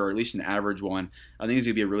defender, or at least an average one, I think he's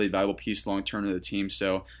going to be a really valuable piece long-term to the team.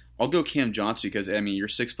 So I'll go Cam Johnson because, I mean, you're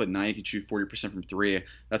 6'9", if you shoot 40% from 3,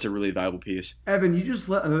 that's a really valuable piece. Evan, you just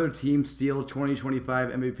let another team steal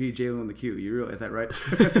 2025 MVP Jalen LeCue. You realize that, right?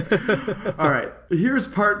 All right, here's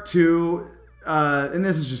part 2, and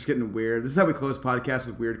this is just getting weird. This is how we close podcasts,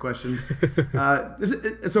 with weird questions.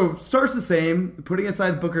 So starts the same, putting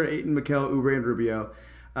aside Booker, Ayton, Mikal, Oubre, and Rubio.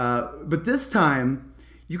 But this time,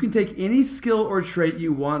 you can take any skill or trait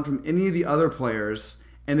you want from any of the other players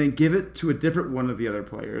and then give it to a different one of the other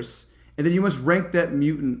players. And then you must rank that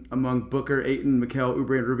mutant among Booker, Ayton, Mikal,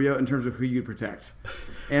 Oubre, and Rubio in terms of who you'd protect.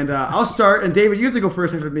 And I'll start. And David, you have to go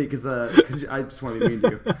first after me because I just want to be mean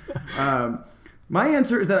to you. My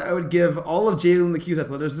answer is that I would give all of Jalen LeCue's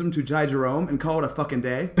athleticism to Jai Jerome and call it a fucking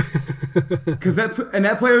day. Because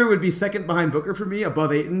that player would be second behind Booker for me,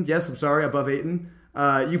 above Ayton. Yes, I'm sorry, above Ayton.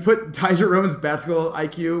 You put Ty Jerome's basketball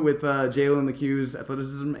IQ with Jalen LeCue's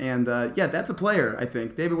athleticism, and that's a player, I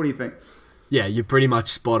think. David, what do you think? Yeah, you're pretty much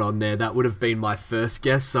spot on there. That would have been my first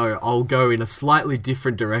guess, so I'll go in a slightly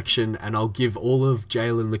different direction, and I'll give all of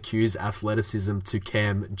Jalen LeCue's athleticism to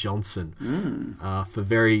Cam Johnson for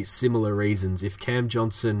very similar reasons. If Cam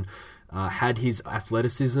Johnson had his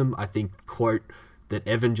athleticism, I think, quote, that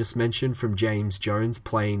Evan just mentioned from James Jones,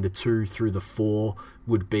 playing the 2 through the 4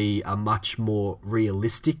 would be a much more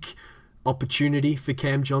realistic opportunity for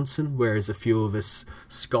Cam Johnson, whereas a few of us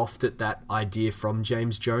scoffed at that idea from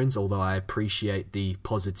James Jones, although I appreciate the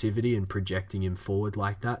positivity and projecting him forward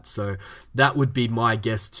like that. So that would be my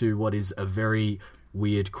guess to what is a very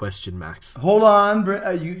weird question, Max. Hold on,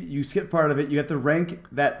 you skipped part of it. You have to rank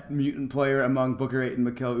that mutant player among Booker, Ayton,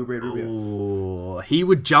 Mikal, Oubre, Rubio. Ooh, he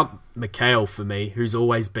would jump Mikal for me, who's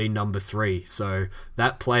always been number 3. So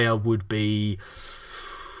that player would be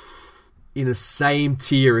in the same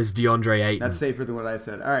tier as DeAndre Ayton. That's safer than what I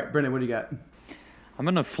said. All right, Brendan, what do you got? I'm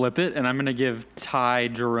going to flip it, and I'm going to give Ty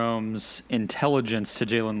Jerome's intelligence to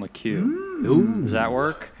Jalen LeCue. Ooh, does that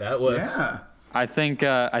work? That works. Yeah. I think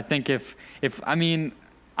if I mean,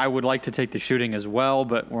 I would like to take the shooting as well,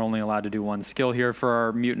 but we're only allowed to do one skill here for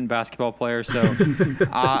our mutant basketball player. So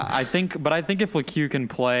I think if LeCue can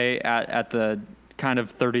play at the kind of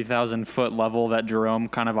 30,000 foot level that Jerome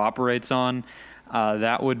kind of operates on,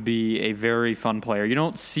 that would be a very fun player. You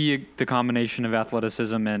don't see the combination of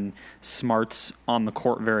athleticism and smarts on the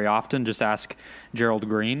court very often. Just ask Gerald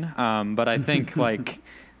Green. But I think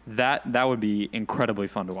that would be incredibly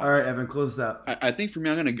fun to watch. All right, Evan, close this out. I think for me,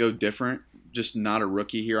 I'm going to go different. Just not a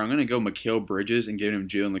rookie here. I'm going to go Mikal Bridges and give him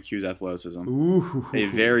Jalen LeCue's athleticism. Ooh. A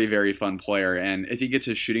very, very fun player. And if he gets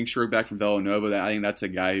his shooting stroke back from Villanova, I think that's a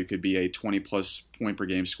guy who could be a 20-plus point per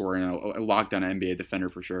game scorer and a lockdown NBA defender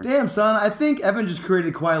for sure. Damn, son. I think Evan just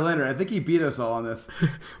created Kawhi Leonard. I think he beat us all on this.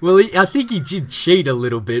 Well, I think he did cheat a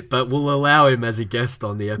little bit, but we'll allow him as a guest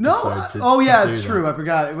on the episode. It's true. I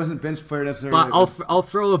forgot. It wasn't bench player necessarily. But I'll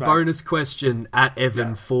throw a bonus question at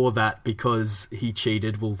Evan for that because he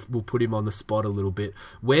cheated. We'll put him on the spot a little bit.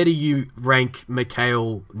 Where do you rank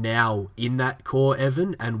Mikal now in that core,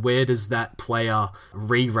 Evan? And where does that player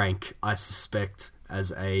re-rank, I suspect,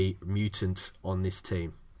 as a mutant on this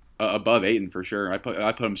team? Above Ayton for sure. I put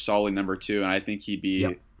him solidly number 2, and I think he'd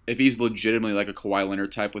be if he's legitimately like a Kawhi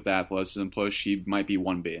Leonard type with the athleticism push, he might be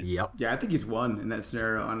 1B. Yep. Yeah, I think he's 1 in that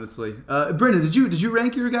scenario, honestly. Brendan, did you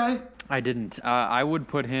rank your guy? I didn't. I would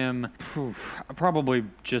put him probably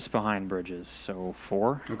just behind Bridges, so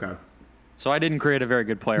 4. Okay. So I didn't create a very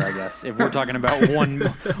good player, I guess. If we're talking about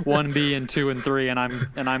 1B and 2 and 3, and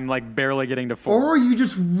I'm like barely getting to 4. Or you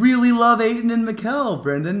just really love Ayton and Mikal,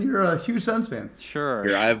 Brendan. You're a huge Suns fan. Sure.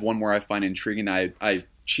 Here, I have one more I find intriguing. I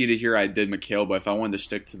cheated here. I did Mikal, but if I wanted to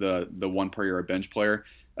stick to the one per year a bench player,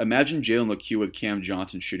 imagine Jalen LeCue with Cam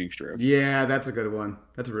Johnson shooting stroke. Yeah, that's a good one.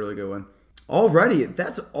 That's a really good one. Alrighty,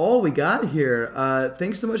 that's all we got here.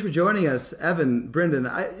 Thanks so much for joining us, Evan, Brendan.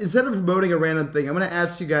 Instead of promoting a random thing, I'm going to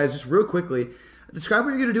ask you guys just real quickly, describe what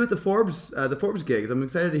you're going to do with the Forbes gigs. I'm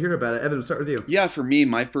excited to hear about it. Evan, we'll start with you. Yeah, for me,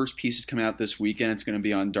 my first piece is coming out this weekend. It's going to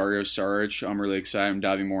be on Dario Saric. I'm really excited. I'm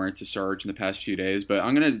diving more into Saric in the past few days, but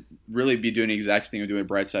I'm going to really be doing the exact thing I'm doing at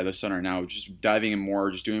Bright Side of the Sun right now, just diving in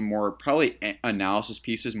more, just doing more probably analysis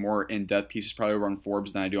pieces, more in-depth pieces probably over on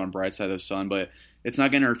Forbes than I do on Bright Side of the Sun, but it's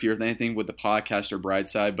not going to interfere with anything with the podcast or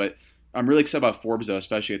Brightside, but I'm really excited about Forbes, though,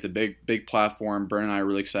 especially. It's a big platform. Bern and I are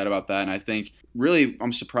really excited about that, and I think really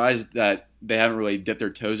I'm surprised that they haven't really dipped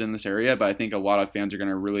their toes in this area, but I think a lot of fans are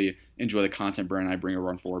going to really enjoy the content Bern and I bring over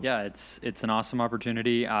on Forbes. Yeah, it's an awesome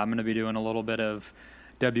opportunity. I'm going to be doing a little bit of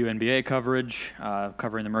WNBA coverage,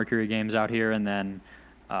 covering the Mercury games out here, and then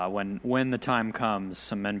when the time comes,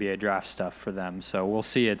 some NBA draft stuff for them. So we'll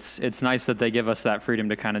see. It's nice that they give us that freedom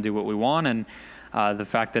to kind of do what we want, and the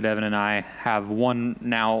fact that Evan and I have one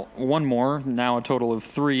more, a total of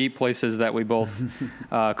 3 places that we both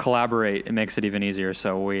collaborate, it makes it even easier.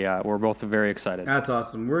 So we're both very excited. That's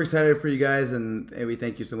awesome. We're excited for you guys, and we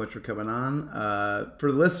thank you so much for coming on.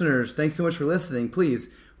 For the listeners, thanks so much for listening. Please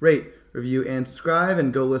rate, review, and subscribe,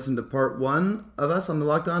 and go listen to part 1 of us on the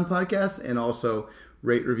Locked On podcast, and also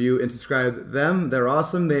rate, review, and subscribe them. They're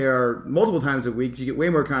awesome. They are multiple times a week. You get way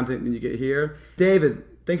more content than you get here. David,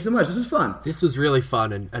 thanks so much. This was fun. This was really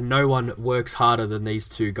fun, and no one works harder than these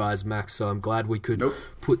two guys, Max, so I'm glad we could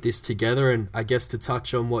put this together. And I guess to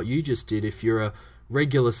touch on what you just did, if you're a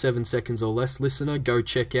regular 7 seconds or less listener, go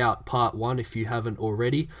check out part 1 if you haven't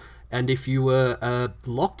already. And if you were a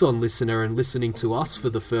Locked On listener and listening to us for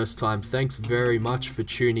the first time, thanks very much for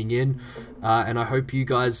tuning in. And I hope you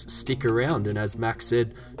guys stick around. And as Max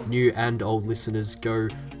said, new and old listeners, go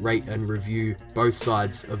rate and review both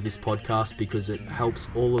sides of this podcast because it helps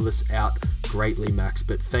all of us out greatly, Max.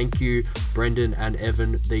 But thank you, Brendan and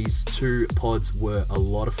Evan. These 2 pods were a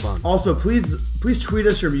lot of fun. Also, please tweet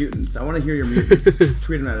us your mutants. I want to hear your mutants.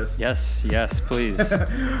 Tweet them at us. Yes, please. All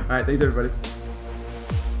right, thanks, everybody.